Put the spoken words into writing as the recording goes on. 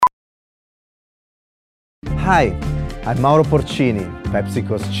Hi, I'm Mauro Porcini,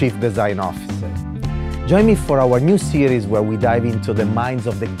 PepsiCo's Chief Design Officer. Join me for our new series where we dive into the minds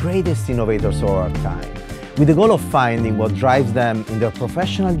of the greatest innovators of our time, with the goal of finding what drives them in their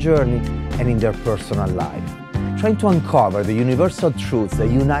professional journey and in their personal life, trying to uncover the universal truths that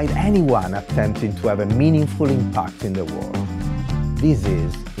unite anyone attempting to have a meaningful impact in the world. This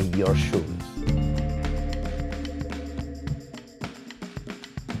is In Your Shoes.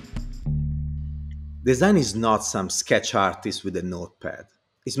 Design is not some sketch artist with a notepad.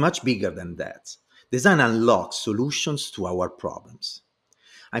 It's much bigger than that. Design unlocks solutions to our problems.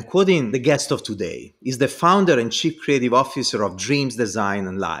 I'm quoting the guest of today. He's the founder and chief creative officer of Dreams Design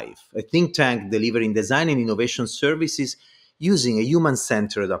and Life, a think tank delivering design and innovation services using a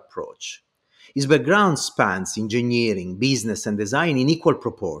human-centered approach. His background spans engineering, business, and design in equal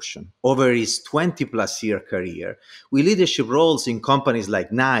proportion over his 20-plus year career, with leadership roles in companies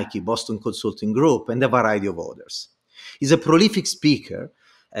like Nike, Boston Consulting Group, and a variety of others. He's a prolific speaker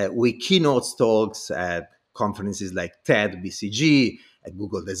with keynote talks at conferences like TED, BCG, at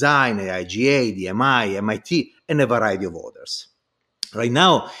Google Design, AIGA, DMI, MIT, and a variety of others. Right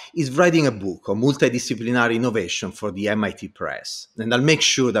now, he's writing a book on multidisciplinary innovation for the MIT Press, and I'll make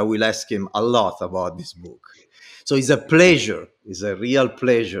sure that we'll ask him a lot about this book. So it's a real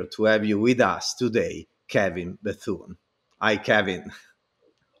pleasure to have you with us today, Kevin Bethune. Hi, Kevin.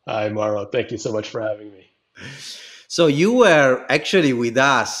 Hi, Mauro. Thank you so much for having me. So you were actually with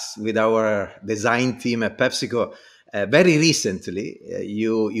us, with our design team at PepsiCo, very recently.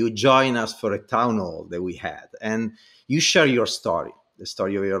 You joined us for a town hall that we had, and you share your story, the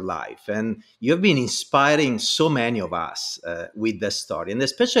story of your life. And you have been inspiring so many of us with that story, and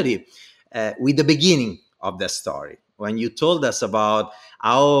especially with the beginning of that story, when you told us about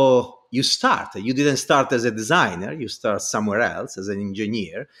how you started. You didn't start as a designer, you start somewhere else as an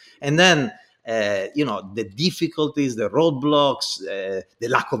engineer. And then, the difficulties, the roadblocks, the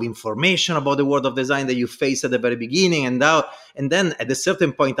lack of information about the world of design that you faced at the very beginning. And then at a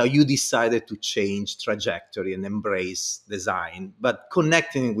certain point, how you decided to change trajectory and embrace design, but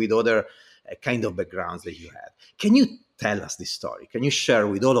connecting with other kind of backgrounds that you had. Can you tell us this story? Can you share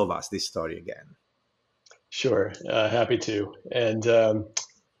with all of us this story again? Sure, happy to. And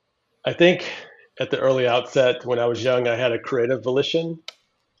I think at the early outset, when I was young, I had a creative volition.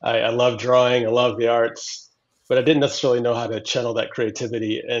 I love drawing, I love the arts, but I didn't necessarily know how to channel that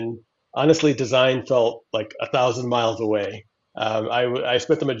creativity. And honestly, design felt like 1,000 miles away. I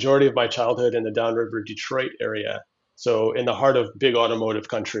spent the majority of my childhood in the Downriver Detroit area, so in the heart of big automotive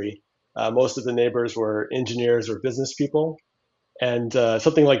country. Most of the neighbors were engineers or business people, and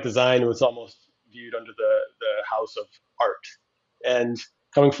something like design was almost viewed under the house of art. And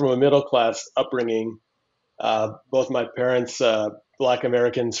coming from a middle class upbringing, both my parents, Black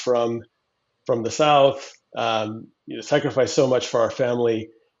Americans from the South, sacrificed so much for our family.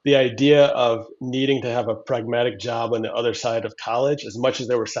 The idea of needing to have a pragmatic job on the other side of college, as much as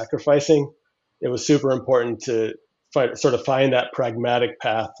they were sacrificing, it was super important to find that pragmatic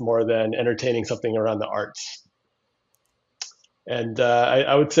path more than entertaining something around the arts. And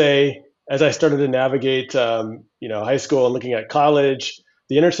I would say, as I started to navigate, high school and looking at college,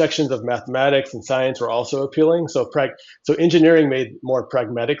 the intersections of mathematics and science were also appealing. So engineering made more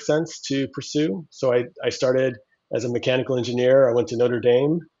pragmatic sense to pursue. So I started as a mechanical engineer. I went to Notre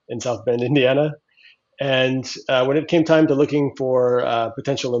Dame in South Bend, Indiana. And when it came time to looking for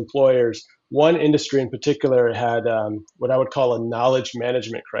potential employers, one industry in particular had what I would call a knowledge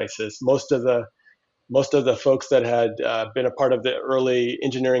management crisis. Most of the folks that had been a part of the early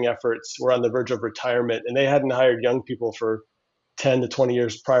engineering efforts were on the verge of retirement, and they hadn't hired young people for 10 to 20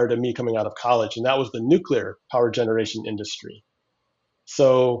 years prior to me coming out of college, and that was the nuclear power generation industry.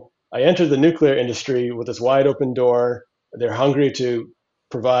 So I entered the nuclear industry with this wide open door. They're hungry to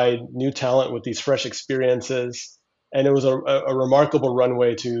provide new talent with these fresh experiences, and it was a remarkable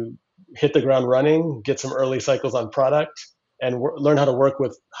runway to hit the ground running, get some early cycles on product, and learn how to work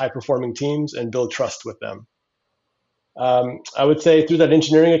with high-performing teams and build trust with them. I would say through that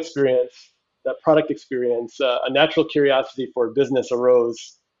engineering experience, that product experience, a natural curiosity for business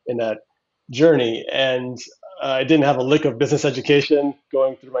arose in that journey. And I didn't have a lick of business education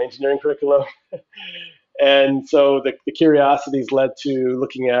going through my engineering curriculum. And so the curiosities led to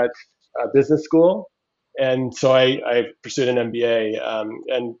looking at business school. And so I pursued an MBA.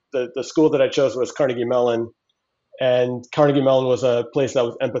 And the school that I chose was Carnegie Mellon. And Carnegie Mellon was a place that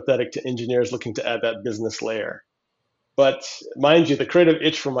was empathetic to engineers looking to add that business layer. But mind you, the creative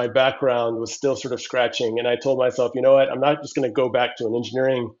itch from my background was still sort of scratching. And I told myself, you know what, I'm not just going to go back to an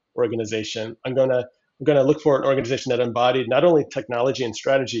engineering organization. I'm going to look for an organization that embodied not only technology and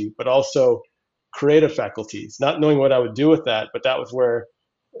strategy, but also creative faculties, not knowing what I would do with that, but that was where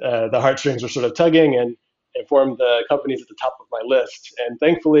the heartstrings were sort of tugging, and formed the companies at the top of my list. And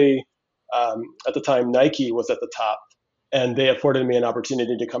thankfully, at the time, Nike was at the top, and they afforded me an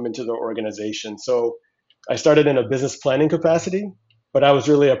opportunity to come into their organization. So I started in a business planning capacity, but I was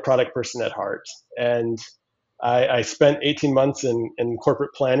really a product person at heart. And I spent 18 months in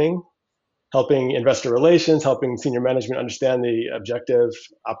corporate planning, helping investor relations, helping senior management understand the objective,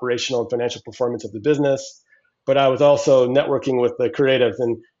 operational, and financial performance of the business. But I was also networking with the creatives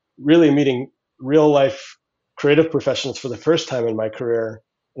and really meeting real life creative professionals for the first time in my career.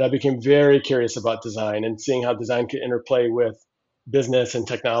 And I became very curious about design and seeing how design could interplay with business and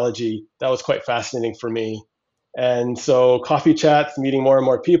technology. That was quite fascinating for me. And so coffee chats, meeting more and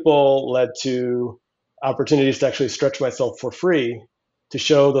more people led to opportunities to actually stretch myself for free to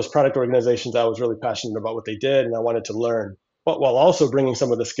show those product organizations I was really passionate about what they did and I wanted to learn, but while also bringing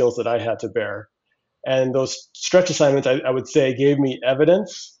some of the skills that I had to bear. And those stretch assignments, I would say, gave me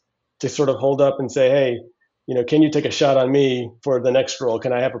evidence to sort of hold up and say, hey, can you take a shot on me for the next role?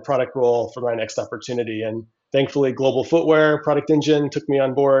 Can I have a product role for my next opportunity? And thankfully, Global Footwear Product Engine took me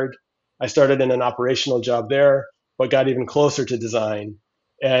on board. I started in an operational job there, but got even closer to design.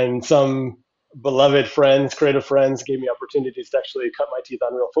 And some beloved friends, creative friends, gave me opportunities to actually cut my teeth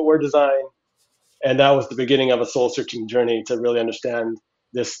on real footwear design. And that was the beginning of a soul searching journey to really understand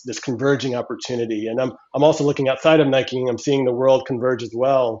this converging opportunity. And I'm also looking outside of Nike. I'm seeing the world converge as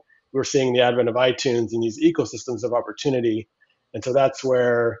well. We're seeing the advent of iTunes and these ecosystems of opportunity. And so that's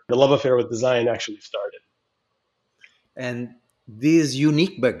where the love affair with design actually started. And this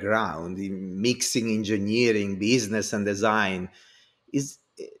unique background in mixing engineering, business, and design is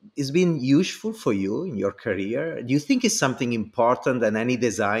been useful for you in your career? Do you think it's something important that any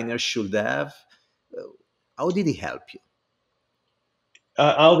designer should have? How did it help you?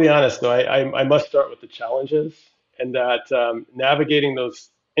 I'll be honest, though, I must start with the challenges, and that navigating those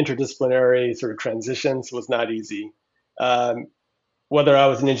interdisciplinary sort of transitions was not easy. Um, Whether I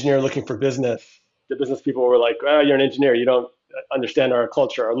was an engineer looking for business, the business people were like, "Oh, you're an engineer. You don't understand our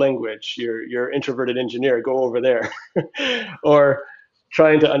culture, our language. You're introverted engineer. Go over there." Or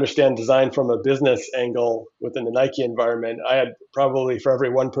trying to understand design from a business angle within the Nike environment, I had probably for every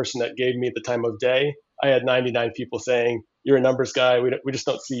one person that gave me the time of day, I had 99 people saying, "You're a numbers guy. We just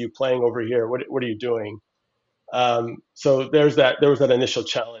don't see you playing over here. What are you doing?" So there was that initial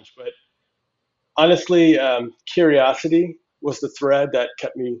challenge, but honestly, curiosity was the thread that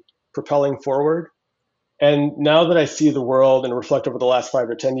kept me propelling forward. And now that I see the world and reflect over the last 5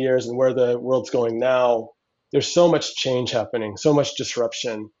 or 10 years and where the world's going now, there's so much change happening, so much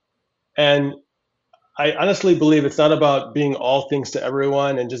disruption. And I honestly believe it's not about being all things to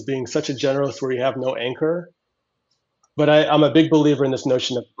everyone and just being such a generalist where you have no anchor. But I'm a big believer in this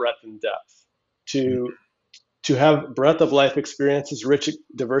notion of breadth and depth. To to have breadth of life experiences, rich,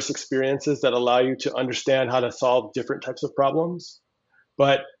 diverse experiences that allow you to understand how to solve different types of problems,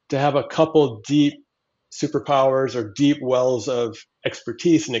 but to have a couple deep superpowers or deep wells of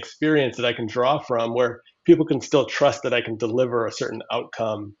expertise and experience that I can draw from where people can still trust that I can deliver a certain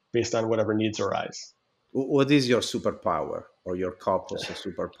outcome based on whatever needs arise. What is your superpower or your couples of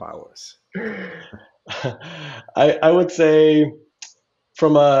superpowers? I would say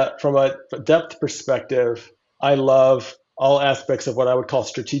from a depth perspective, I love all aspects of what I would call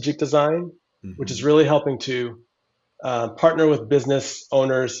strategic design, which is Hmm. really helping to partner with business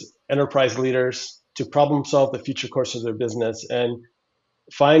owners, enterprise leaders to problem solve the future course of their business and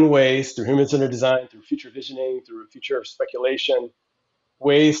find ways through human-centered design, through future visioning, through future speculation,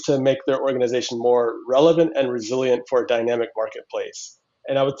 ways to make their organization more relevant and resilient for a dynamic marketplace.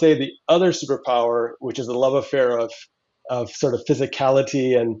 And I would say the other superpower, which is the love affair of sort of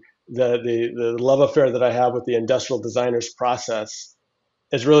physicality and the love affair that I have with the industrial designer's process,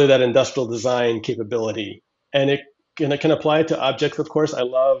 is really that industrial design capability. And it can apply to objects, of course. I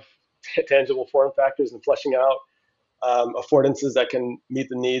love tangible form factors and fleshing out affordances that can meet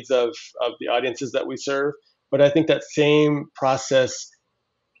the needs of the audiences that we serve. But I think that same process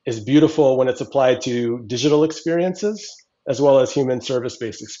is beautiful when it's applied to digital experiences as well as human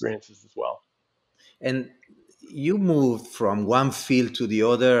service-based experiences as well. And you moved from one field to the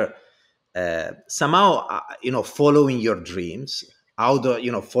other, somehow, following your dreams,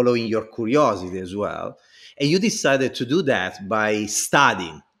 following your curiosity as well. And you decided to do that by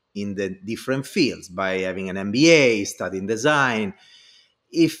studying in the different fields, by having an MBA, studying design.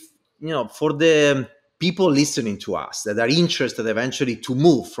 If, for the people listening to us that are interested eventually to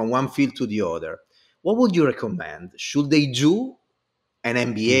move from one field to the other, what would you recommend? Should they do an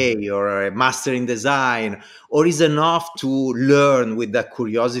MBA or a master in design, or is enough to learn with that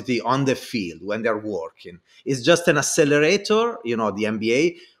curiosity on the field when they're working? Is just an accelerator, the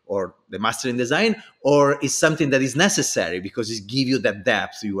MBA or the master in design, or is something that is necessary because it gives you that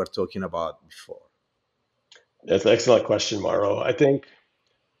depth you were talking about before? That's an excellent question, Mauro. I think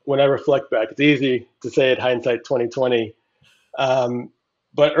when I reflect back, it's easy to say it hindsight 2020. Um,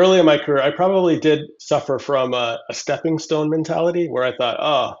 but early in my career, I probably did suffer from a stepping stone mentality where I thought,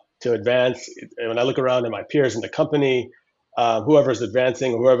 oh, to advance. And when I look around at my peers in the company, whoever's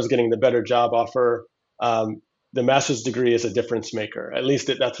advancing, whoever's getting the better job offer, um, the master's degree is a difference maker. At least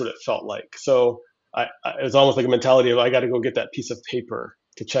that's what it felt like. So it was almost like a mentality of I got to go get that piece of paper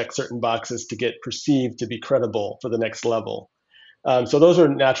to check certain boxes to get perceived to be credible for the next level. So those are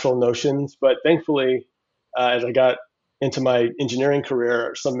natural notions, but thankfully, as I got into my engineering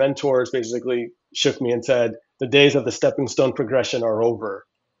career, some mentors basically shook me and said, the days of the stepping stone progression are over.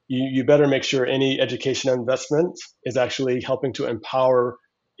 You better make sure any education investment is actually helping to empower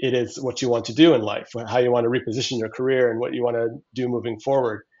it is what you want to do in life, how you want to reposition your career and what you want to do moving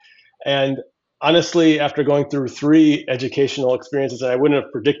forward. And honestly, after going through 3 educational experiences, and I wouldn't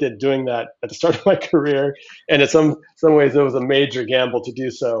have predicted doing that at the start of my career, and in some ways it was a major gamble to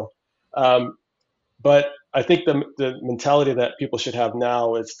do so. Um, but I think the mentality that people should have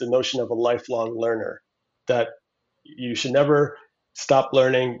now is the notion of a lifelong learner, that you should never stop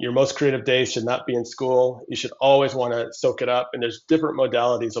learning. Your most creative days should not be in school. You should always want to soak it up. And there's different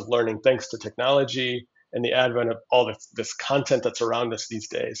modalities of learning thanks to technology and the advent of all this content that's around us these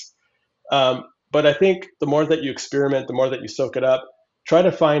days. But I think the more that you experiment, the more that you soak it up, try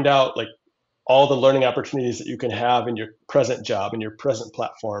to find out like all the learning opportunities that you can have in your present job, in your present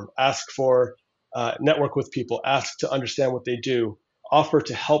platform. Ask for network with people, ask to understand what they do, offer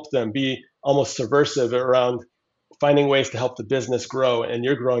to help them, be almost subversive around finding ways to help the business grow, and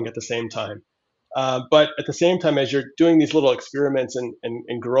you're growing at the same time. But at the same time, as you're doing these little experiments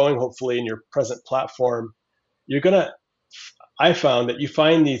and growing, hopefully, in your present platform, you're going to I found that you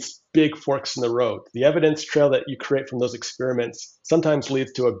find these big forks in the road. The evidence trail that you create from those experiments sometimes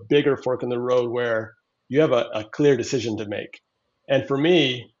leads to a bigger fork in the road where you have a clear decision to make. And for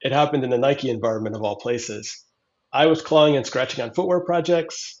me, it happened in the Nike environment of all places. I was clawing and scratching on footwear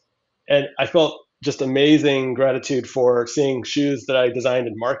projects, and I felt just amazing gratitude for seeing shoes that I designed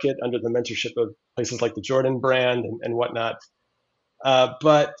and market under the mentorship of places like the Jordan brand and whatnot.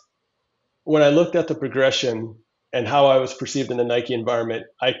 But when I looked at the progression and how I was perceived in the Nike environment,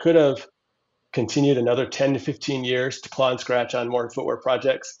 I could have continued another 10 to 15 years to claw and scratch on more footwear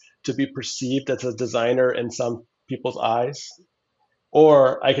projects to be perceived as a designer in some people's eyes.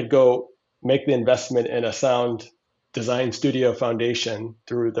 Or I could go make the investment in a sound design studio foundation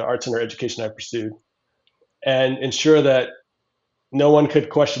through the art center education I pursued and ensure that no one could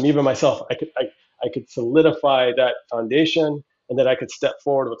question, even myself. I could solidify that foundation and that I could step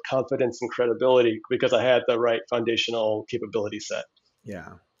forward with confidence and credibility because I had the right foundational capability set. Yeah,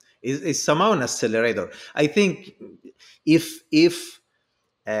 it's somehow an accelerator. I think if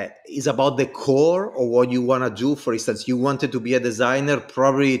is about the core of what you want to do. For instance, you wanted to be a designer,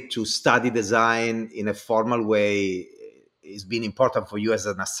 probably to study design in a formal way is been important for you as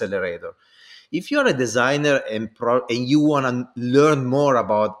an accelerator. If you're a designer and you want to learn more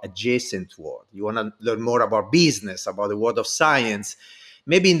about adjacent world, you want to learn more about business, about the world of science,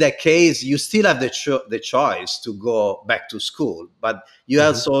 maybe in that case you still have the choice to go back to school, but you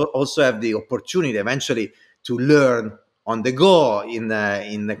also have the opportunity eventually to learn on the go in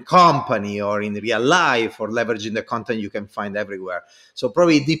the company or in real life, or leveraging the content you can find everywhere. So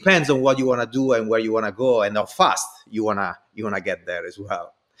probably it depends on what you want to do and where you want to go and how fast you wanna get there as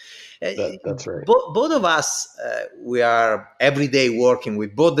well. That's right. Both of us, we are every day working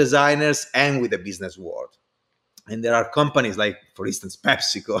with both designers and with the business world. And there are companies like, for instance,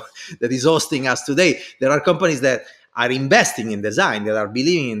 PepsiCo, that is hosting us today. There are companies that are investing in design, that are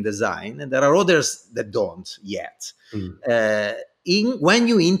believing in design, and there are others that don't yet. When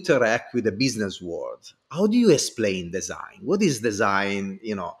you interact with the business world, how do you explain design? What is design?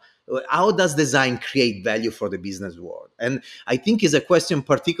 How does design create value for the business world? And I think is a question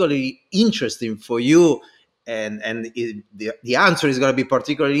particularly interesting for you. And the answer is going to be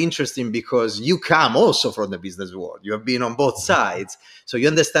particularly interesting because you come also from the business world. You have been on both sides, so you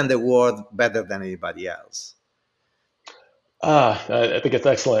understand the world better than anybody else. I think it's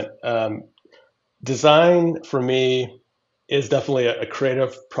excellent. Design for me is definitely a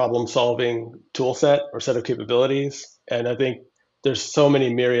creative problem-solving tool set or set of capabilities, and I think there's so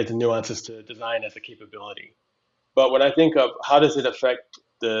many myriads and nuances to design as a capability. But when I think of how does it affect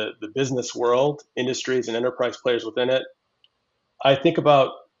the business world, industries, and enterprise players within it, I think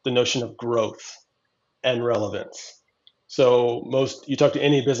about the notion of growth and relevance. So you talk to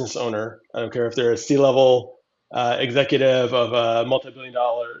any business owner, I don't care if they're a C-level executive of a multi-billion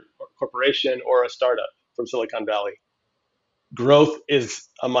dollar corporation or a startup from Silicon Valley. Growth is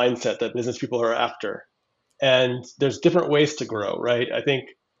a mindset that business people are after. And there's different ways to grow, right? I think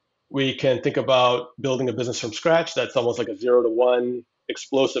we can think about building a business from scratch. That's almost like a 0 to 1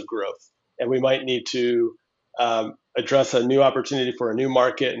 explosive growth. And we might need to address a new opportunity for a new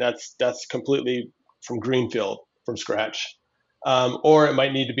market, and that's completely from greenfield, from scratch. Or it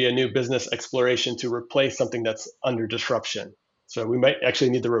might need to be a new business exploration to replace something that's under disruption. So we might actually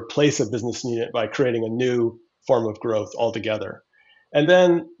need to replace a business unit by creating a new form of growth altogether. And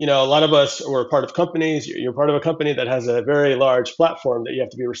then, a lot of us were part of companies. You're part of a company that has a very large platform that you have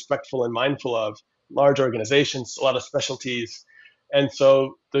to be respectful and mindful of, large organizations, a lot of specialties. And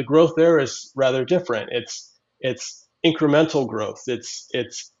so the growth there is rather different. It's incremental growth.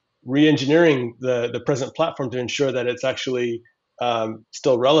 It's re-engineering the present platform to ensure that it's actually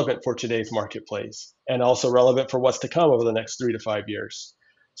still relevant for today's marketplace and also relevant for what's to come over the next 3 to 5 years.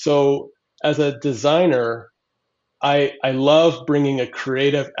 So as a designer, I love bringing a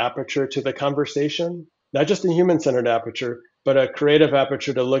creative aperture to the conversation, not just a human-centered aperture, but a creative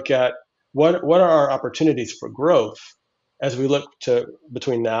aperture to look at what are our opportunities for growth as we look to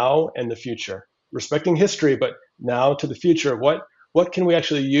between now and the future, respecting history, but now to the future. What can we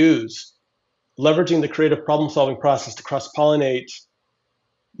actually use, leveraging the creative problem-solving process to cross-pollinate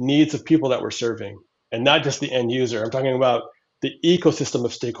needs of people that we're serving, and not just the end user. I'm talking about the ecosystem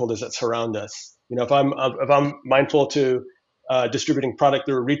of stakeholders that surround us. If I'm mindful to distributing product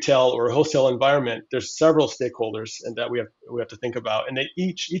through a retail or a wholesale environment, there's several stakeholders and that we have to think about, and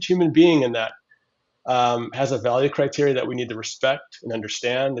each human being in that has a value criteria that we need to respect and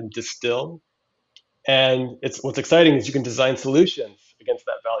understand and distill. And what's exciting is you can design solutions against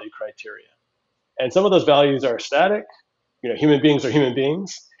that value criteria. And some of those values are static. Human beings are human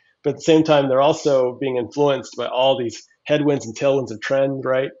beings, but at the same time, they're also being influenced by all these headwinds and tailwinds of trend,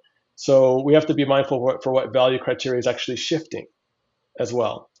 right? So we have to be mindful for what value criteria is actually shifting as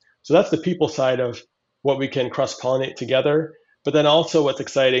well. So that's the people side of what we can cross-pollinate together. But then also what's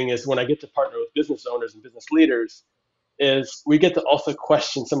exciting is when I get to partner with business owners and business leaders, is we get to also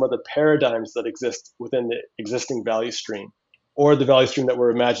question some of the paradigms that exist within the existing value stream or the value stream that we're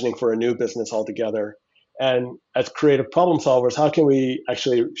imagining for a new business altogether. And as creative problem solvers, how can we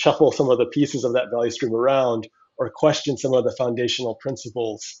actually shuffle some of the pieces of that value stream around or question some of the foundational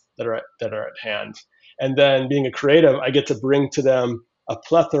principles that are at hand? And then being a creative, I get to bring to them a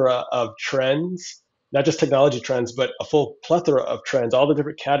plethora of trends, not just technology trends, but a full plethora of trends, all the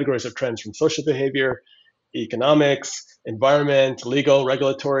different categories of trends from social behavior, economics, environment, legal,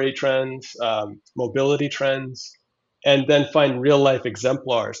 regulatory trends, mobility trends, and then find real life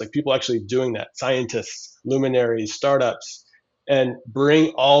exemplars, like people actually doing that, scientists, luminaries, startups, and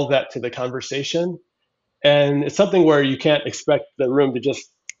bring all that to the conversation. And it's something where you can't expect the room to just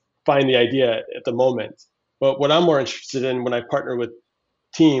find the idea at the moment. But what I'm more interested in when I partner with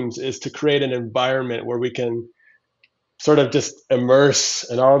teams is to create an environment where we can sort of just immerse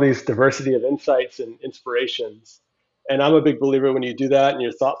in all these diversity of insights and inspirations. And I'm a big believer when you do that and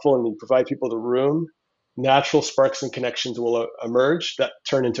you're thoughtful and you provide people the room, natural sparks and connections will emerge that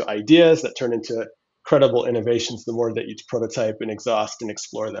turn into ideas, that turn into credible innovations the more that you prototype and exhaust and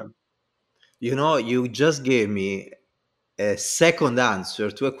explore them. You just gave me a second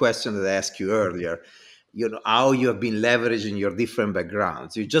answer to a question that I asked you earlier. How you have been leveraging your different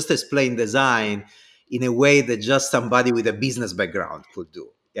backgrounds. You just explained design in a way that just somebody with a business background could do,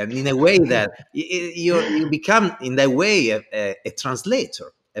 and in a way that you become, in that way, a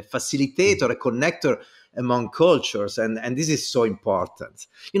translator, a facilitator, a connector among cultures, and this is so important.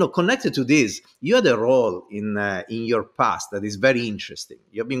 Connected to this, you had a role in your past that is very interesting.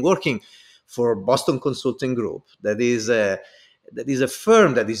 You've been working for Boston Consulting Group, that is a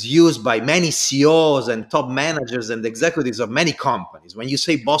firm that is used by many CEOs and top managers and executives of many companies. When you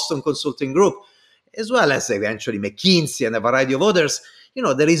say Boston Consulting Group, as well as eventually McKinsey and a variety of others,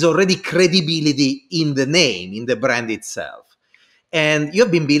 there is already credibility in the name, in the brand itself. And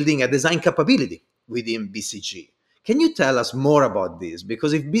you've been building a design capability within BCG. Can you tell us more about this?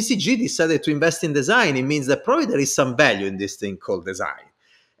 Because if BCG decided to invest in design, it means that probably there is some value in this thing called design.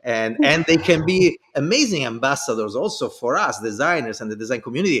 And they can be amazing ambassadors also for us designers and the design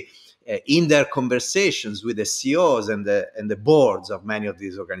community in their conversations with the CEOs and the boards of many of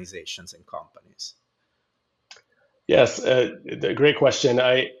these organizations and companies. Yes, a great question.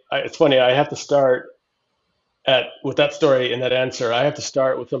 It's funny, I have to start with that story and that answer. I have to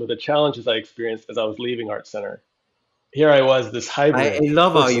start with some of the challenges I experienced as I was leaving Art Center. here I was, this I hybrid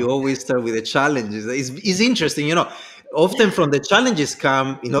love how person. you always start with the challenges. It's interesting, you know. Often from the challenges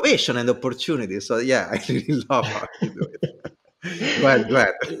come innovation and opportunity. So yeah, I really love how you do it. Go ahead, go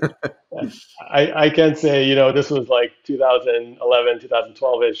ahead. I can say, this was like 2011,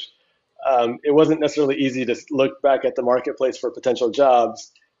 2012-ish. It wasn't necessarily easy to look back at the marketplace for potential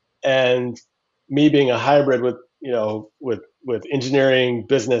jobs, and me being a hybrid with, with engineering,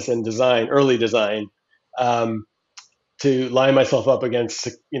 business, and design, early design, um, to line myself up against,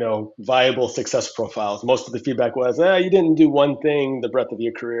 viable success profiles. Most of the feedback was, you didn't do one thing the breadth of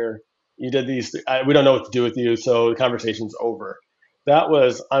your career. You did these. We don't know what to do with you, so the conversation's over. That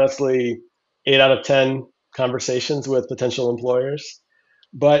was honestly 8 out of 10 conversations with potential employers.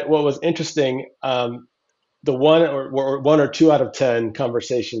 But what was interesting, the one or 2 out of 10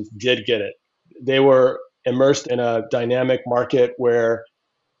 conversations did get it. They were immersed in a dynamic market where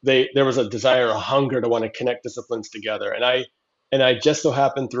there was a desire, a hunger to want to connect disciplines together. And I just so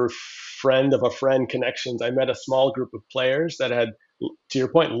happened through friend of a friend connections, I met a small group of players that had, to your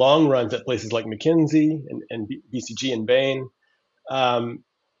point, long runs at places like McKinsey and BCG and Bain. Um,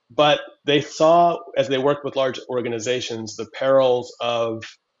 but they saw, as they worked with large organizations, the perils of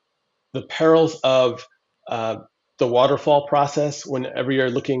uh, the waterfall process whenever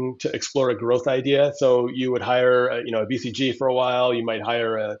you're looking to explore a growth idea. So you would hire a BCG for a while, you might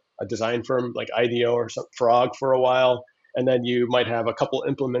hire a design firm like IDEO or Frog for a while, and then you might have a couple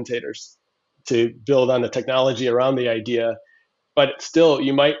implementators to build on the technology around the idea. But still,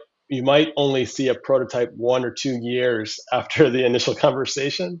 you might only see a prototype 1 or 2 years after the initial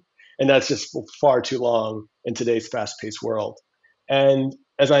conversation, and that's just far too long in today's fast-paced world. And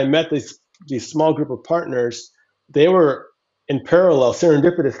as I met these small group of partners, they were in parallel,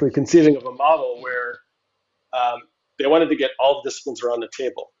 serendipitously conceiving of a model where um, they wanted to get all the disciplines around the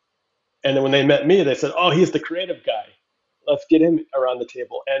table. And then when they met me, they said, "Oh, he's the creative guy. Let's get him around the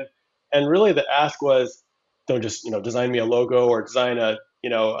table." And really, the ask was, don't just design me a logo or design an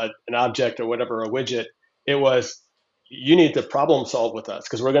object or whatever, a widget. It was, you need to problem solve with us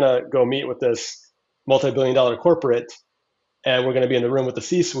because we're going to go meet with this multi-billion-dollar corporate, and we're going to be in the room with the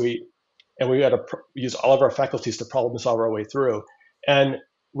C-suite, and we got to use all of our faculties to problem solve our way through. And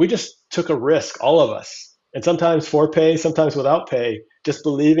we just took a risk, all of us, and sometimes for pay, sometimes without pay, just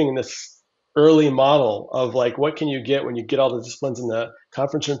believing in this early model of like, what can you get when you get all the disciplines in the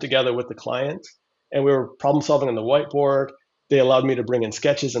conference room together with the client? And we were problem solving on the whiteboard. They allowed me to bring in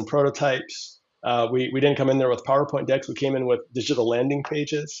sketches and prototypes. We didn't come in there with PowerPoint decks. We came in with digital landing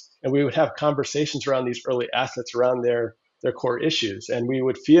pages, and we would have conversations around these early assets around their core issues. And we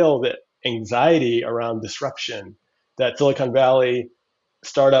would feel that anxiety around disruption, that Silicon Valley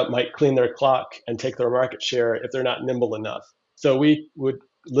startup might clean their clock and take their market share if they're not nimble enough. So we would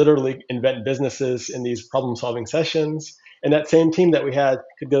literally invent businesses in these problem solving sessions. And that same team that we had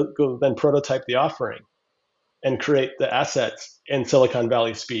could go then prototype the offering and create the assets in Silicon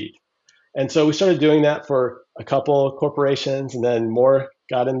Valley speed. And so we started doing that for a couple of corporations, and then more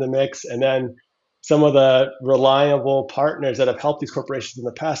got in the mix. And then some of the reliable partners that have helped these corporations in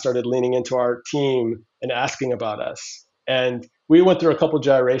the past started leaning into our team and asking about us. And we went through a couple of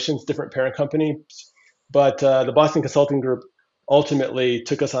gyrations, different parent companies, but the Boston Consulting Group ultimately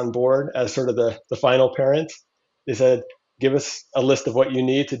took us on board as sort of the final parent. They said, give us a list of what you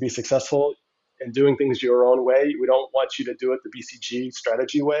need to be successful in doing things your own way. We don't want you to do it the BCG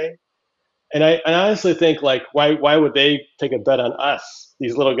strategy way. And I honestly think, like, why would they take a bet on us,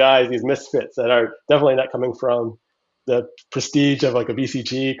 these little guys, these misfits that are definitely not coming from the prestige of like a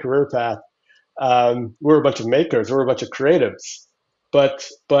BCG career path? We're a bunch of makers, we're a bunch of creatives, but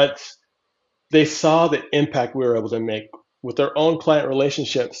they saw the impact we were able to make with their own client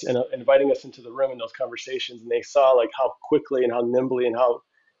relationships and inviting us into the room in those conversations, and they saw like how quickly and how nimbly and how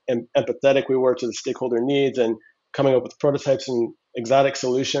empathetic we were to the stakeholder needs and coming up with prototypes and exotic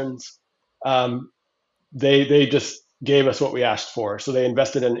solutions. um, they just gave us what we asked for. So they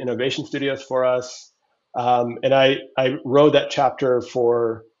invested in innovation studios for us, and I rode that chapter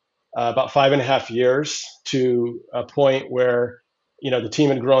for about 5.5 years to a point where the team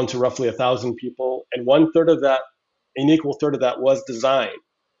had grown to roughly 1,000 people, and one third of that, an equal third of that, was design,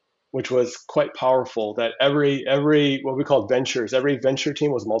 which was quite powerful. That every what we called ventures, every venture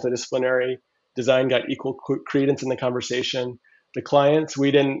team was multidisciplinary. Design got equal credence in the conversation. The clients,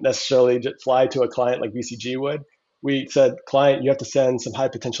 we didn't necessarily just fly to a client like BCG would. We said, client, you have to send some high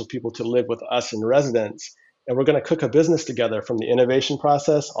potential people to live with us in residence, and we're going to cook a business together from the innovation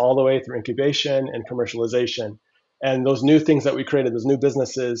process all the way through incubation and commercialization. And those new things that we created, those new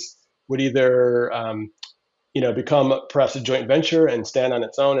businesses, would either become perhaps a joint venture and stand on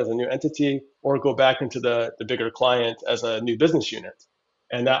its own as a new entity, or go back into the bigger client as a new business unit.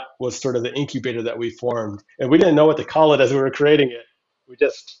 And that was sort of the incubator that we formed. And we didn't know what to call it as we were creating it. We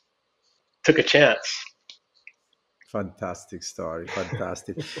just took a chance. Fantastic story.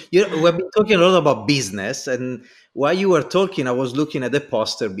 Fantastic. We've been talking a lot about business, and while you were talking, I was looking at the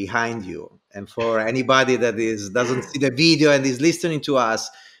poster behind you. And for anybody that doesn't see the video and is listening to us,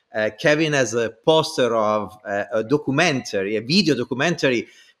 Kevin has a poster of a documentary, a video documentary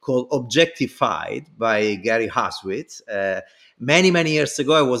called Objectified by Gary Haswitz. Many years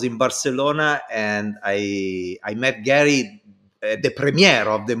ago, I was in Barcelona, and I met Gary at the premiere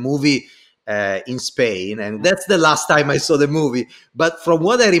of the movie in Spain, and that's the last time I saw the movie. But from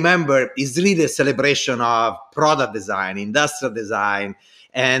what I remember, it's really a celebration of product design, industrial design,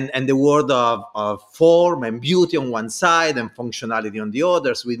 and the world of form and beauty on one side and functionality on the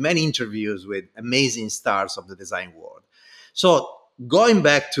others, with many interviews with amazing stars of the design world. So going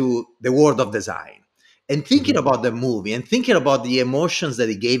back to the world of design and thinking about the movie and thinking about the emotions that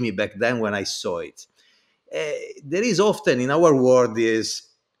it gave me back then when I saw it, there is often in our world this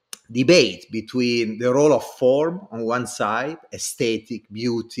debate between the role of form on one side, aesthetic,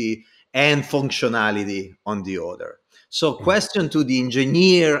 beauty, and functionality on the other. So, question to the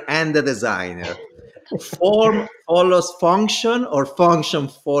engineer and the designer: form follows function, or function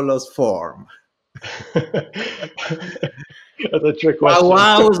follows form? That's a trick question.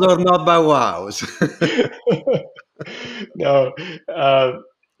 Bow wows or not bow wows? No,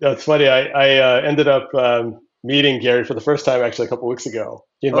 that's funny. I ended up meeting Gary for the first time actually a couple of weeks ago.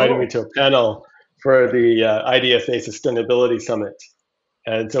 He invited me to a panel for the IDSA Sustainability Summit.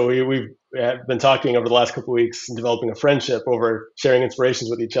 And so we've been talking over the last couple of weeks and developing a friendship over sharing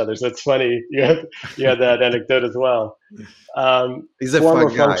inspirations with each other. So it's funny. You had that anecdote as well. He's a fun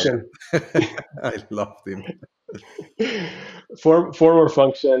guy. Function. I loved him. Form or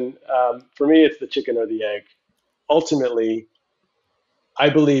function, for me, it's the chicken or the egg. Ultimately, I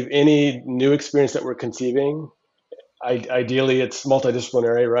believe any new experience that we're conceiving, ideally it's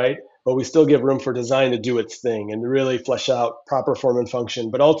multidisciplinary, right? But we still give room for design to do its thing and really flesh out proper form and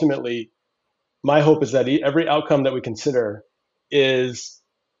function. But ultimately, my hope is that every outcome that we consider is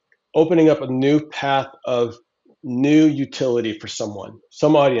opening up a new path of new utility for someone,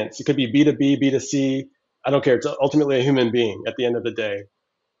 some audience. It could be B2B, B2C. I don't care. It's ultimately a human being at the end of the day.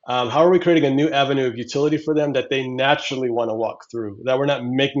 How are we creating a new avenue of utility for them that they naturally want to walk through, that we're not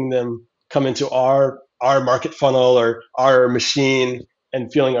making them come into our market funnel or our machine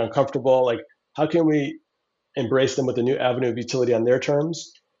and feeling uncomfortable? Like, how can we embrace them with a new avenue of utility on their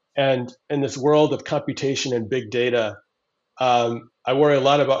terms? And in this world of computation and big data, I worry a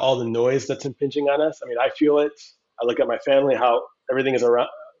lot about all the noise that's impinging on us. I mean, I feel it. I look at my family, how everything is around,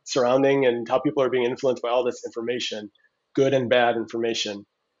 surrounding, and how people are being influenced by all this information, good and bad information.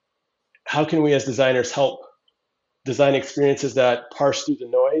 How can we as designers help design experiences that parse through the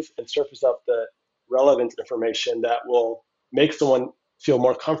noise and surface up the relevant information that will make someone feel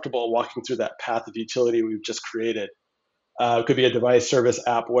more comfortable walking through that path of utility we've just created? It could be a device, service,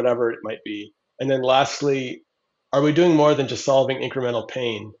 app, whatever it might be. And then lastly, are we doing more than just solving incremental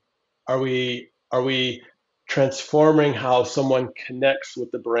pain? Are we transforming how someone connects with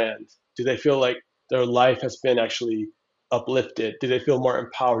the brand? Do they feel like their life has been actually uplifted? Do they feel more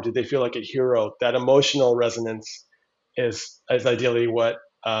empowered? Do they feel like a hero? That emotional resonance is ideally what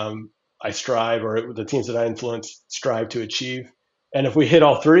I strive, or the teams that I influence strive to achieve. And if we hit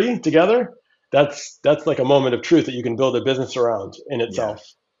all three together, that's like a moment of truth that you can build a business around in itself.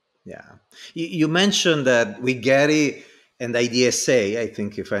 Yeah. You mentioned that with Gary and IDSA, I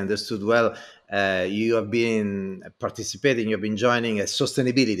think if I understood well, you have been participating, you've been joining a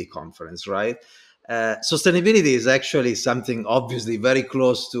sustainability conference, right? Sustainability is actually something obviously very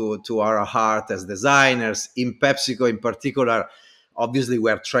close to our heart as designers. In PepsiCo in particular, obviously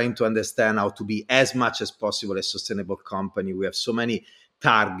we are trying to understand how to be as much as possible a sustainable company. We have so many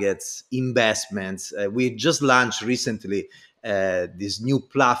targets, investments. We just launched recently this new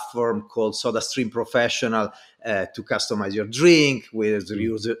platform called SodaStream Professional to customize your drink with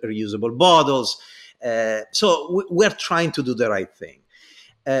reusable bottles. So we're trying to do the right thing.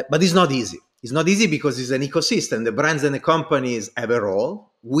 But it's not easy. It's not easy because it's an ecosystem. The brands and the companies have a role.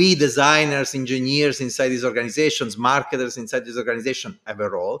 We designers, engineers inside these organizations, marketers inside this organization have a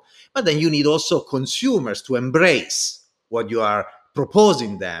role. But then you need also consumers to embrace what you are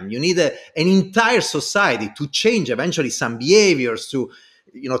proposing them. You need an entire society to change eventually some behaviors, to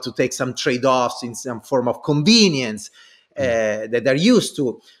take some trade-offs in some form of convenience. that they're used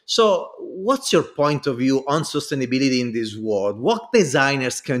to. So what's your point of view on sustainability in this world? What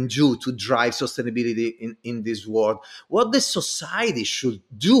designers can do to drive sustainability in this world? What the society should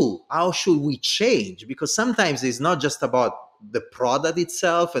do? How should we change? Because sometimes it's not just about the product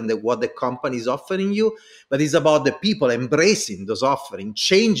itself and what the company is offering you, but it's about the people embracing those offerings,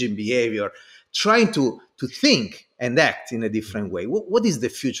 changing behavior, trying to think and act in a different way. What is the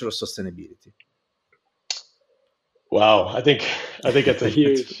future of sustainability? Wow, I think it's a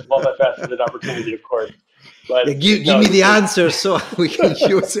huge, multifaceted opportunity, of course. But Yeah, give no, me the answer so we can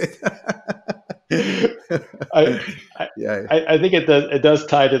use it. I, I Yeah. I think it does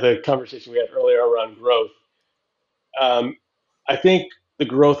tie to the conversation we had earlier around growth. Um, I think the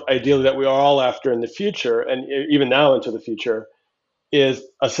growth ideally that we are all after in the future, and even now into the future, is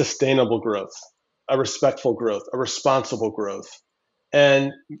a sustainable growth, a respectful growth, a responsible growth.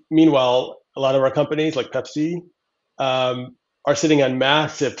 And meanwhile, a lot of our companies like Pepsi are sitting on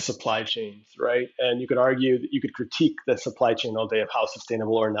massive supply chains, right? And you could argue that you could critique the supply chain all day of how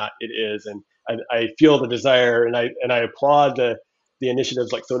sustainable or not it is. And I feel the desire, and I applaud the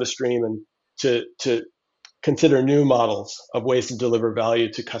initiatives like SodaStream and to consider new models of ways to deliver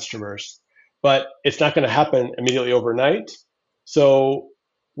value to customers. But it's not going to happen immediately overnight. So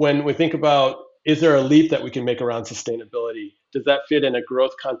when we think about, is there a leap that we can make around sustainability? Does that fit in a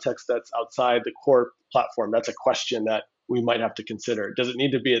growth context that's outside the core platform? That's a question that we might have to consider. Does it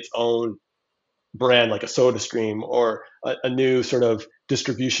need to be its own brand, like a SodaStream, or a new sort of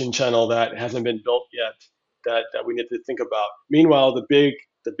distribution channel that hasn't been built yet that we need to think about? Meanwhile, the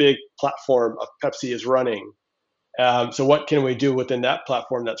big platform of Pepsi is running. So what can we do within that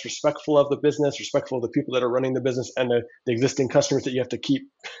platform that's respectful of the business, respectful of the people that are running the business, and the existing customers that you have to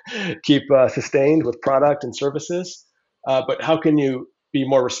keep sustained with product and services? But how can you be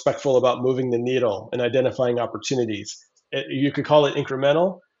more respectful about moving the needle and identifying opportunities? You could call it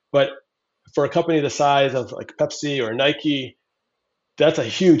incremental, but for a company the size of like Pepsi or Nike, that's a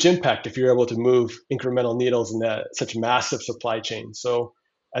huge impact if you're able to move incremental needles in such massive supply chain. So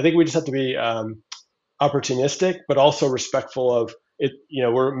I think we just have to be opportunistic, but also respectful of it. You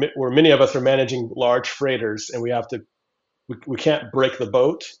know, we're many of us are managing large freighters, and we can't break the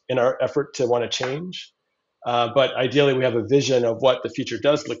boat in our effort to want to change. But ideally, we have a vision of what the future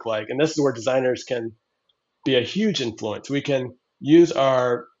does look like, and this is where designers can be a huge influence. We can use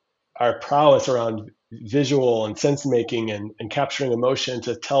our prowess around visual and sense making and capturing emotion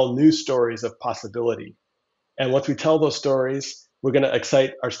to tell new stories of possibility. And once we tell those stories, we're going to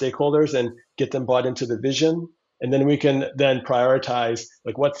excite our stakeholders and get them bought into the vision. And then we can then prioritize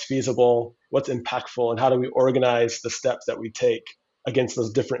like what's feasible, what's impactful, and how do we organize the steps that we take against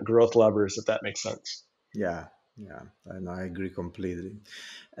those different growth levers, if that makes sense. Yeah, yeah, and I agree completely.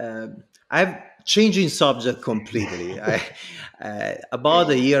 I'm changing subject completely. About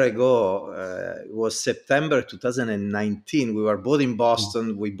a year ago, it was September 2019. We were both in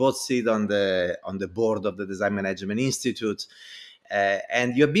Boston. We both sit on the board of the Design Management Institute.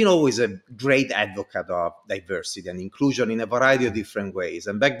 And you've been always a great advocate of diversity and inclusion in a variety of different ways.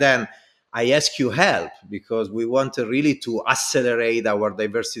 And back then, I asked you help because we wanted really to accelerate our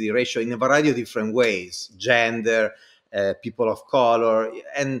diversity ratio in a variety of different ways: gender, people of color,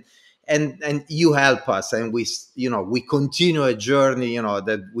 and you help us, and we continue a journey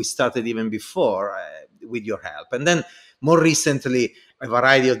that we started even before with your help. And then more recently, a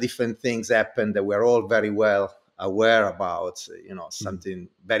variety of different things happened that we're all very well aware about. Something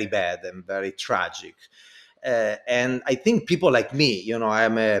very bad and very tragic. And I think people like me, I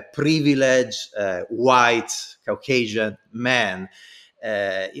am a privileged white Caucasian man.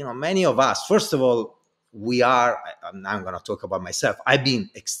 Many of us, first of all, I'm going to talk about myself. I've been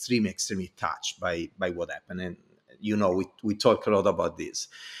extremely touched by what happened. And, we talk a lot about this.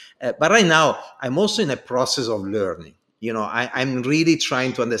 But right now, I'm also in a process of learning. I'm really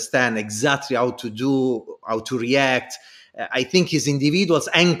trying to understand exactly how to react. I think as individuals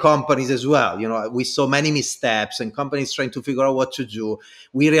and companies as well, we saw many missteps and companies trying to figure out what to do.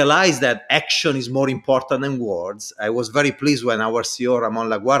 We realized that action is more important than words. I was very pleased when our CEO, Ramon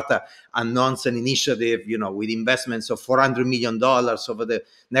Laguarta, announced an initiative, with investments of $400 million over the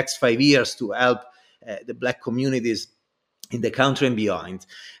next 5 years to help the Black communities in the country and beyond.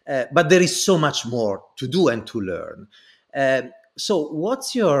 But there is so much more to do and to learn. So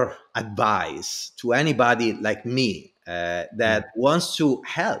what's your advice to anybody like me that wants to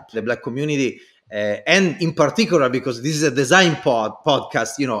help the Black community, and in particular, because this is a design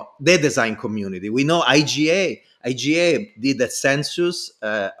podcast, the design community? We know IGA did a census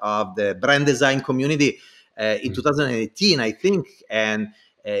of the brand design community in 2018, I think, and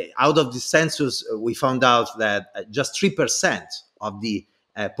Out of the census, we found out that just 3% of the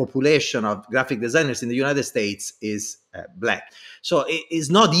population of graphic designers in the United States is Black. So it is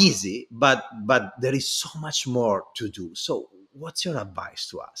not easy, but there is so much more to do. So what's your advice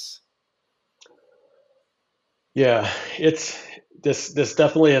to us? Yeah, it's this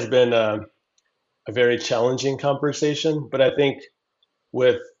definitely has been a very challenging conversation, but I think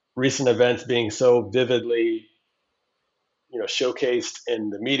with recent events being so vividly, showcased in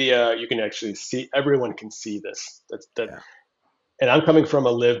the media, you can actually see, everyone can see this. Yeah. And I'm coming from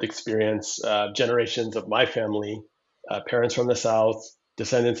a lived experience, generations of my family, parents from the South,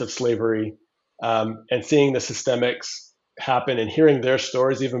 descendants of slavery, and seeing the systemics happen and hearing their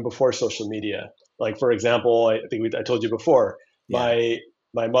stories even before social media. Like, for example, I think I told you before, Yeah.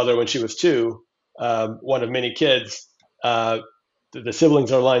 my mother, when she was two, one of many kids, the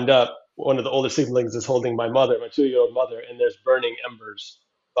siblings are lined up. One of the older siblings is holding my mother, my 2-year-old mother, and there's burning embers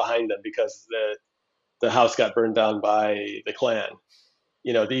behind them because the house got burned down by the Klan.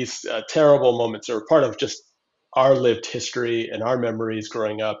 These terrible moments are part of just our lived history and our memories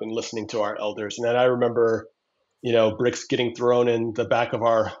growing up and listening to our elders. And then I remember, bricks getting thrown in the back of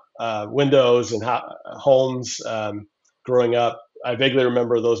our windows and homes growing up. I vaguely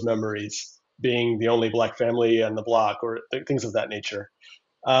remember those memories, being the only Black family on the block or things of that nature.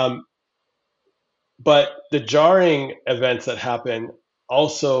 Um, but the jarring events that happen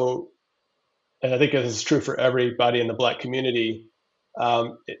also, and I think this is true for everybody in the Black community,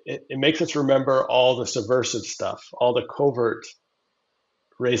 it makes us remember all the subversive stuff, all the covert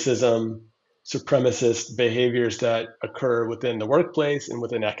racism, supremacist behaviors that occur within the workplace and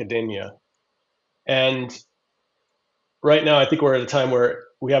within academia. And right now, I think we're at a time where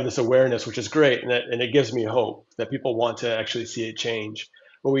we have this awareness, which is great, and it gives me hope that people want to actually see it change.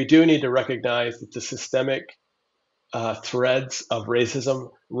 But we do need to recognize that the systemic threads of racism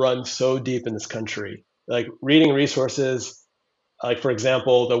run so deep in this country. Like reading resources, like for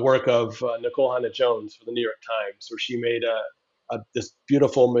example, the work of Nicole Hannah-Jones for the New York Times, where she made this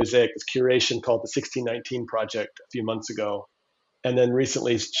beautiful mosaic, this curation called the 1619 Project a few months ago. And then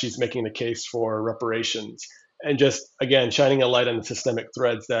recently she's making the case for reparations and just, again, shining a light on the systemic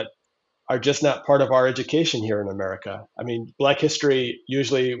threads that are just not part of our education here in America. I mean, Black history,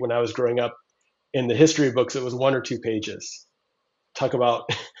 usually when I was growing up, in the history books, it was 1 or 2 pages. Talk about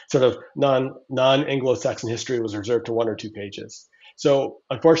sort of non-Anglo-Saxon history was reserved to 1 or 2 pages. So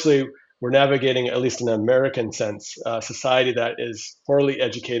unfortunately, we're navigating, at least in an American sense, a society that is poorly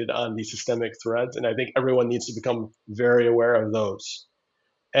educated on these systemic threads. And I think everyone needs to become very aware of those.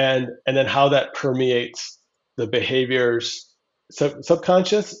 And then how that permeates the behaviors,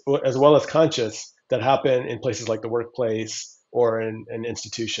 subconscious as well as conscious, that happen in places like the workplace or in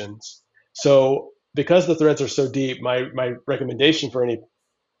institutions. So because the threads are so deep, my recommendation for any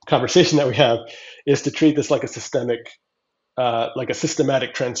conversation that we have is to treat this like a systematic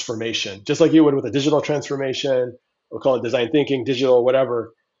transformation, just like you would with a digital transformation. We'll call it design thinking, digital,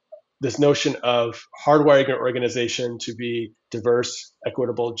 whatever. This notion of hardwiring your organization to be diverse,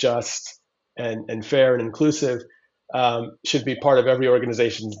 equitable, just, and fair and inclusive should be part of every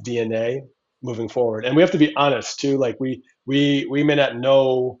organization's DNA moving forward. And we have to be honest too. Like we may not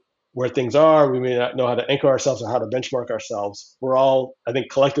know where things are. We may not know how to anchor ourselves or how to benchmark ourselves. We're all, I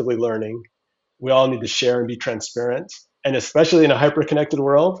think, collectively learning. We all need to share and be transparent. And especially in a hyper-connected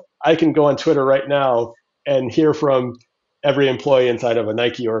world, I can go on Twitter right now and hear from every employee inside of a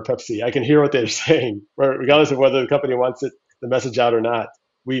Nike or a Pepsi. I can hear what they're saying, regardless of whether the company wants the message out or not.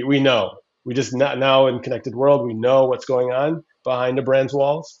 We know. We just now in connected world, we know what's going on behind the brand's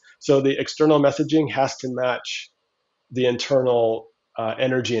walls. So the external messaging has to match the internal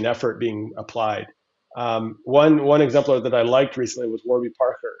energy and effort being applied. One exemplar that I liked recently was Warby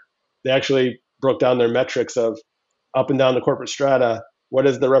Parker. They actually broke down their metrics of up and down the corporate strata. What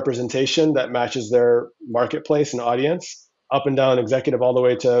is the representation that matches their marketplace and audience, up and down executive, all the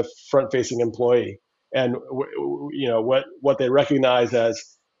way to front-facing employee, and what they recognize as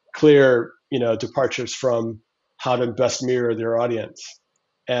clear departures from how to best mirror their audience,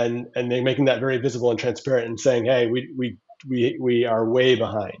 and they're making that very visible and transparent and saying, hey, we are way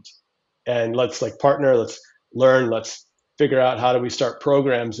behind, and let's partner, let's learn, let's figure out how do we start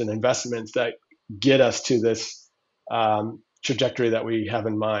programs and investments that get us to this trajectory that we have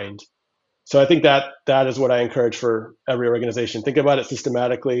in mind. So I think that is what I encourage for every organization. Think about it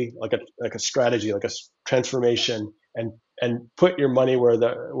systematically, like a strategy, like a transformation, and put your money where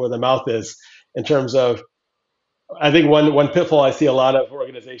the mouth is in terms of. I think one pitfall I see a lot of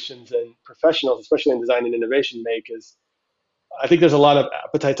organizations and professionals, especially in design and innovation, make is I think there's a lot of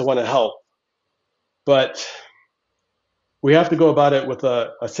appetite to want to help, but we have to go about it with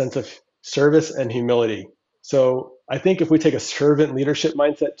a sense of service and humility. So I think if we take a servant leadership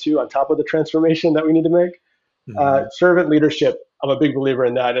mindset too, on top of the transformation that we need to make, Mhm. servant leadership, I'm a big believer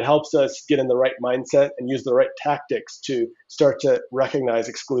in that. It helps us get in the right mindset and use the right tactics to start to recognize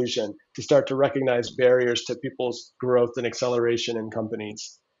exclusion, to start to recognize barriers to people's growth and acceleration in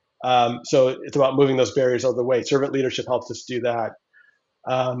companies. So it's about moving those barriers out of the way. Servant leadership helps us do that.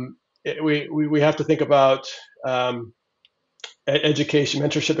 We have to think about um, education,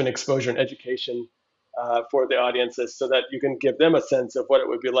 mentorship, and exposure and education for the audiences so that you can give them a sense of what it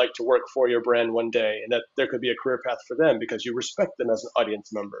would be like to work for your brand one day and that there could be a career path for them because you respect them as an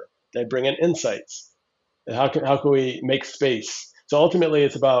audience member. They bring in insights. And how can we make space? So ultimately,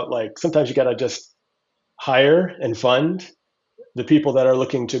 it's about like sometimes you got to just hire and fund the people that are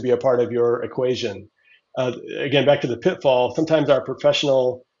looking to be a part of your equation. Again, back to the pitfall, sometimes our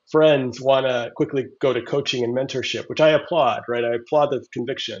professional friends want to quickly go to coaching and mentorship, which I applaud, right? I applaud the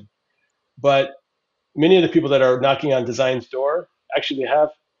conviction. But many of the people that are knocking on design's door actually have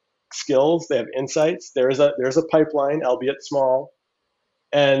skills, they have insights. There's a pipeline, albeit small,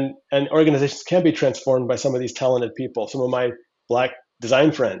 and organizations can be transformed by some of these talented people. Some of my Black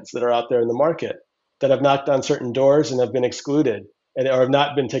design friends that are out there in the market that have knocked on certain doors and have been excluded and or have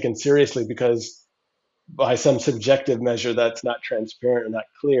not been taken seriously because by some subjective measure that's not transparent or not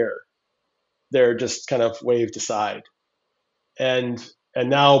clear, they're just kind of waved aside. And and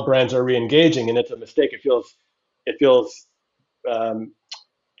now brands are re-engaging, and it's a mistake. It feels um,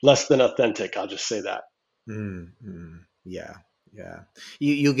 less than authentic. I'll just say that. Yeah, yeah.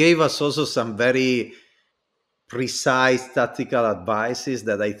 You gave us also some very precise tactical advices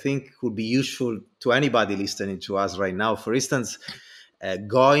that I think could be useful to anybody listening to us right now. For instance,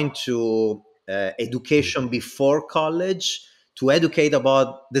 going to education before college to educate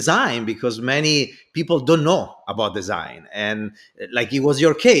about design, because many people don't know about design. And like it was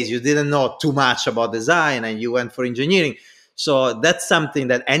your case, you didn't know too much about design and you went for engineering. So that's something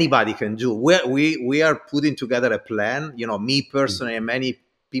that anybody can do. We are putting together a plan. Me personally and many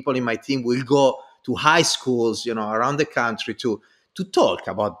people in my team will go to high schools, around the country to talk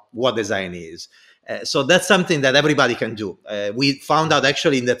about what design is. So that's something that everybody can do. We found out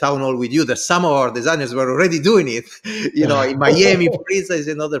actually in the town hall with you that some of our designers were already doing it, in Miami, for instance,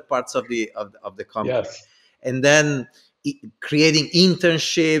 in other parts of the company. Yes. And then creating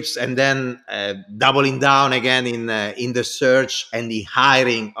internships, and then doubling down again in the search and the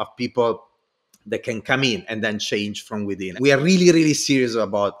hiring of people that can come in and then change from within. We are really, really serious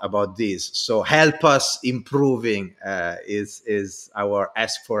about this. So help us improving is our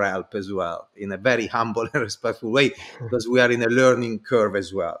ask for help as well, in a very humble and respectful way, because we are in a learning curve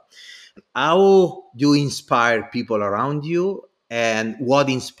as well. How do you inspire people around you, and what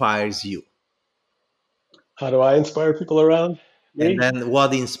inspires you? How do I inspire people around And me? then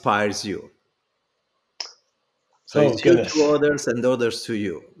what inspires you? So Oh it's you goodness. to others and others to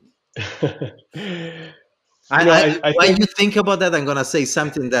you. You know, I, I while think you think about that, I'm gonna say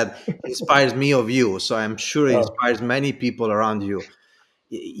something that inspires me of you. So I'm sure it oh, inspires many people around you.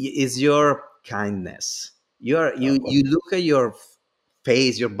 Is your kindness. well, You look at your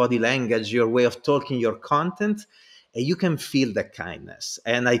face, your body language, your way of talking, your content, and you can feel that kindness.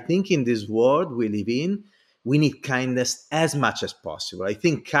 And I think in this world we live in, we need kindness as much as possible. I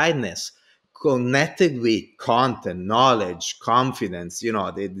think kindness connected with content, knowledge, confidence,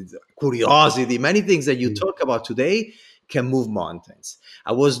 the curiosity, many things that you talk about today can move mountains.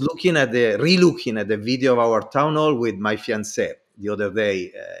 I was re-looking at the video of our town hall with my fiancée the other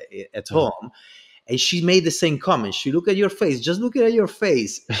day at home, and she made the same comment. She looked at your face, just looking at your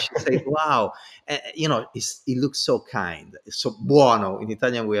face. She said, "Wow, it looks so kind, so buono." In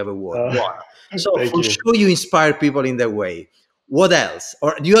Italian, we have a word, uh, buono. So thank for you. sure, you inspire people in that way. What else?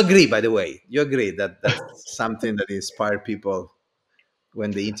 Or do you agree? By the way, you agree that that's something that inspire people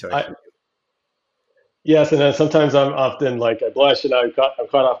when they interact I with Yes, and then sometimes I'm often like I blush and I'm caught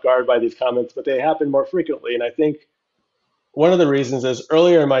off guard by these comments, but they happen more frequently. And I think one of the reasons is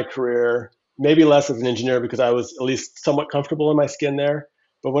earlier in my career, maybe less as an engineer because I was at least somewhat comfortable in my skin there.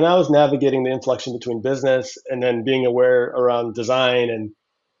 But when I was navigating the inflection between business and then being aware around design and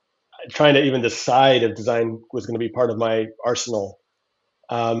trying to even decide if design was going to be part of my arsenal,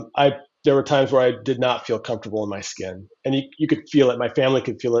 I there were times where I did not feel comfortable in my skin, and you could feel it. My family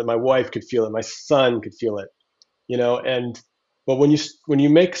could feel it. My wife could feel it. My son could feel it. And but when you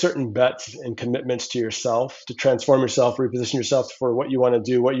make certain bets and commitments to yourself to transform yourself, reposition yourself for what you want to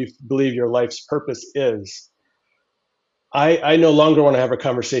do, what you believe your life's purpose is, I no longer want to have a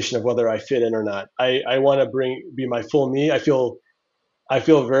conversation of whether I fit in or not. I want to be my full me. I feel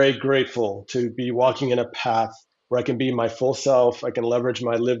very grateful to be walking in a path where I can be my full self. I can leverage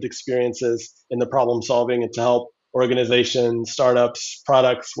my lived experiences in the problem solving and to help organizations, startups,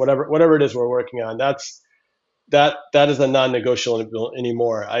 products, whatever it is we're working on. That is a non-negotiable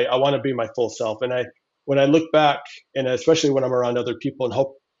anymore. I want to be my full self. And when I look back, and especially when I'm around other people and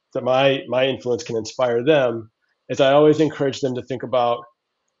hope that my influence can inspire them, is I always encourage them to think about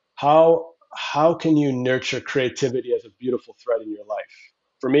how can you nurture creativity as a beautiful thread in your life.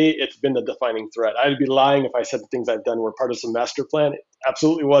 For me, it's been the defining thread. I'd be lying if I said the things I've done were part of some master plan. It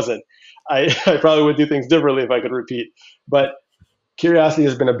absolutely wasn't. I probably would do things differently if I could repeat. But curiosity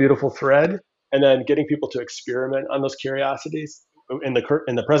has been a beautiful thread, and then getting people to experiment on those curiosities in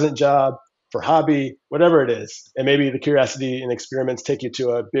the present job, for hobby, whatever it is. And maybe the curiosity and experiments take you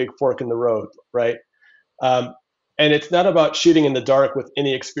to a big fork in the road, right? Um, and it's not about shooting in the dark with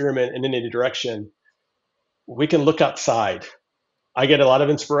any experiment in any direction. We can look outside. I get a lot of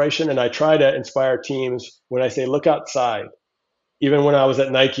inspiration, and I try to inspire teams when I say look outside. Even when I was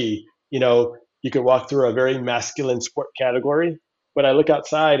at Nike, you could walk through a very masculine sport category, but I look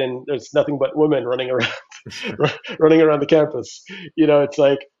outside and there's nothing but women running around, running around the campus. It's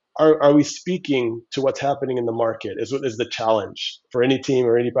like, are we speaking to what's happening in the market? Is the challenge for any team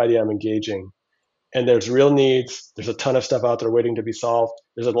or anybody I'm engaging. And there's real needs. There's a ton of stuff out there waiting to be solved.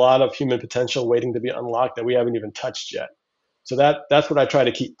 There's a lot of human potential waiting to be unlocked that we haven't even touched yet. So that's what I try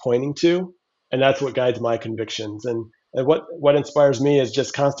to keep pointing to, and that's what guides my convictions. And what inspires me is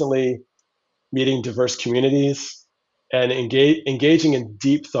just constantly meeting diverse communities and engaging in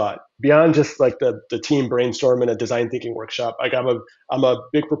deep thought beyond just like the team brainstorm in a design thinking workshop. Like I'm a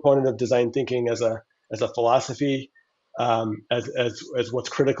big proponent of design thinking as a philosophy, as what's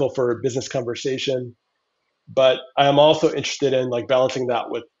critical for business conversation. But I am also interested in like balancing that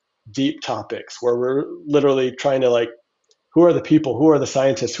with deep topics where we're literally trying to like, who are the people, who are the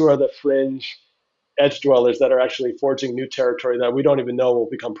scientists, who are the fringe edge dwellers that are actually forging new territory that we don't even know will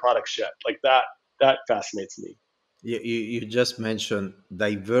become products yet. Like that fascinates me. You just mentioned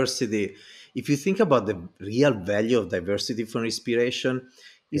diversity. If you think about the real value of diversity for inspiration,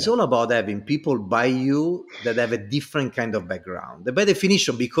 it's all about having people by you that have a different kind of background. By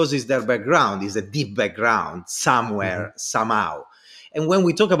definition, because it's their background, is a deep background somewhere, somehow. And when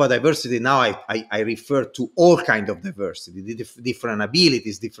we talk about diversity now, I refer to all kind of diversity, different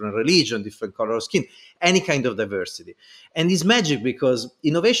abilities, different religion, different color of skin, any kind of diversity. And it's magic because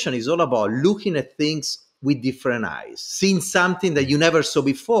innovation is all about looking at things with different eyes, seeing something that you never saw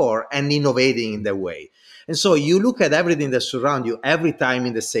before and innovating in that way. And so you look at everything that surrounds you every time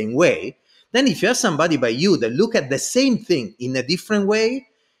in the same way. Then if you have somebody by you that look at the same thing in a different way,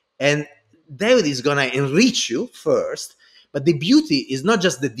 and that is going to enrich you first. But the beauty is not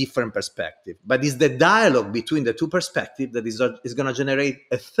just the different perspective, but is the dialogue between the two perspectives that is going to generate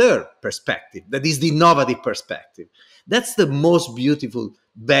a third perspective, that is the innovative perspective. That's the most beautiful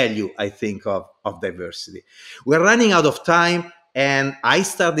value, I think, of diversity. We're running out of time, and I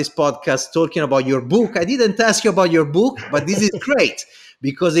start this podcast talking about your book. I didn't ask you about your book, but this is great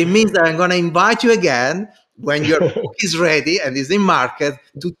because it means that I'm going to invite you again when your book is ready and is in market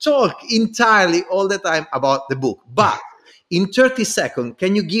to talk entirely all the time about the book. But in 30 seconds,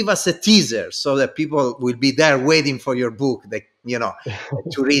 can you give us a teaser so that people will be there waiting for your book,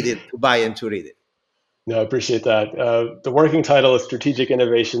 to read it, to buy and to read it? No, I appreciate that. The working title is Strategic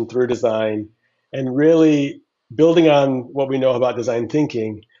Innovation Through Design, and really building on what we know about design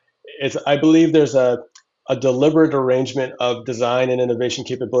thinking. I believe there's a deliberate arrangement of design and innovation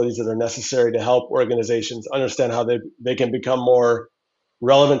capabilities that are necessary to help organizations understand how they can become more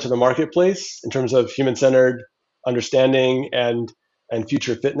relevant to the marketplace in terms of human-centered understanding and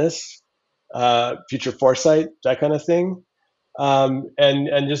future fitness, future foresight, that kind of thing.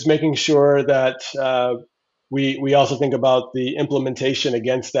 And just making sure that we also think about the implementation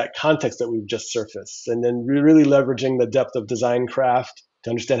against that context that we've just surfaced, and then really leveraging the depth of design craft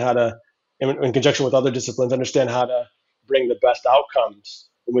to understand how to, in conjunction with other disciplines, understand how to bring the best outcomes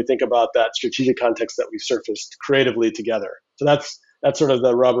when we think about that strategic context that we've surfaced creatively together. So that's sort of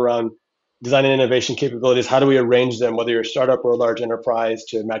the rub around design and innovation capabilities. How do we arrange them, whether you're a startup or a large enterprise,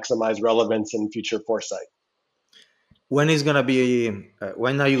 to maximize relevance and future foresight? When are you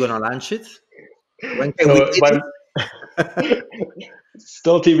going to launch it? When can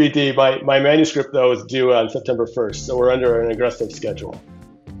Still TBD. My manuscript, though, is due on September 1st. So we're under an aggressive schedule.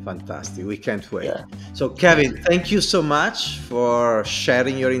 Fantastic. We can't wait. Yeah. So Kevin, thank you so much for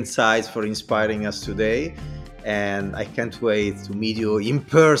sharing your insights, for inspiring us today. And I can't wait to meet you in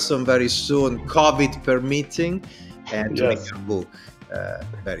person very soon, COVID permitting, and to make your book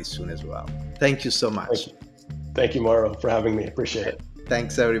very soon as well. Thank you so much. Thank you, Mauro, for having me. Appreciate it.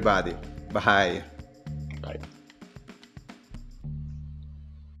 Thanks, everybody. Bye. Bye.